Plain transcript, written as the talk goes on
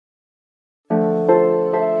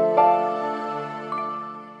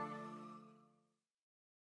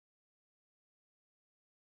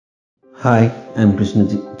Hi, I'm Krishna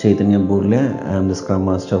Chaitanya Burle. I'm the Scrum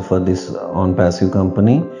Master for this ONPASSIVE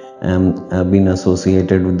company, and I've been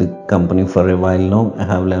associated with the company for a while now. I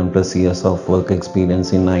have 11 plus years of work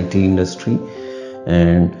experience in IT industry,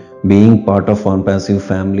 and being part of ONPASSIVE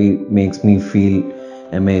family makes me feel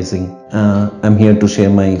amazing. I'm here to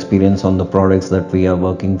share my experience on the products that we are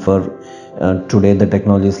working for. Today, the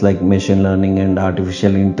technologies like machine learning and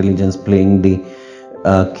artificial intelligence playing the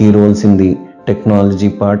key roles in the technology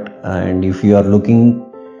part. And if you are looking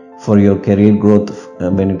for your career growth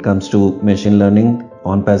when it comes to machine learning,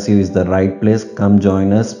 ONPASSIVE is the right place. Come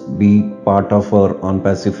join us, be part of our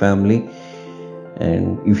ONPASSIVE family.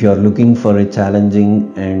 And if you are looking for a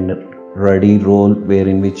challenging and ready role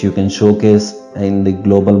wherein which you can showcase in the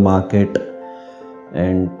global market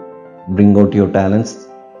and bring out your talents,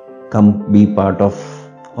 come be part of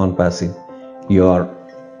ONPASSIVE. You are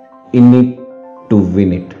in it to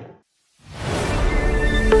win it.